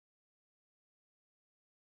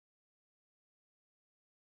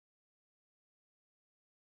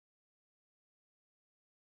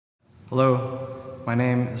Hello, my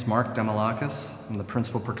name is Mark Demalakis. I'm the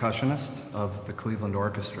principal percussionist of the Cleveland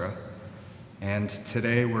Orchestra. And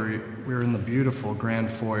today we're in the beautiful grand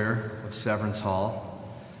foyer of Severance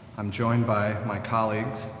Hall. I'm joined by my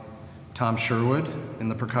colleagues, Tom Sherwood in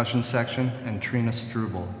the percussion section and Trina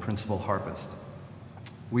Struble, principal harpist.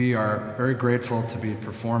 We are very grateful to be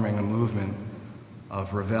performing a movement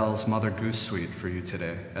of Ravel's Mother Goose Suite for you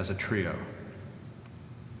today as a trio.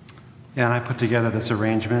 Yeah, and I put together this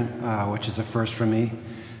arrangement, which is a first for me.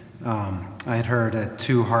 I had heard a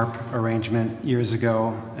two-harp arrangement years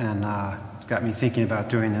ago, and got me thinking about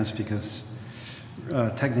doing this because,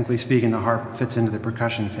 technically speaking, the harp fits into the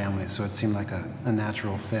percussion family, so it seemed like a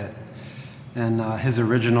natural fit. And his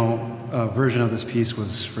original version of this piece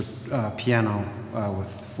was for piano with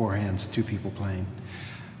four hands, two people playing.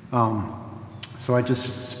 So I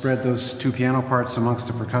just spread those two piano parts amongst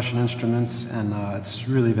the percussion instruments, and it's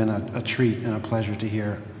really been a treat and a pleasure to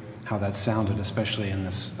hear how that sounded, especially in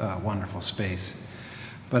this wonderful space.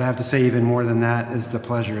 But I have to say, even more than that is the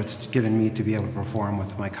pleasure it's given me to be able to perform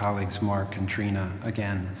with my colleagues Mark and Trina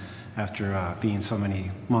again after being so many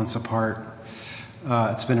months apart.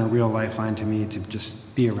 It's been a real lifeline to me to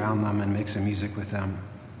just be around them and make some music with them.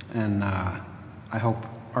 And I hope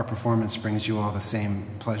our performance brings you all the same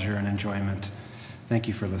pleasure and enjoyment. Thank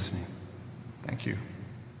you for listening. Thank you.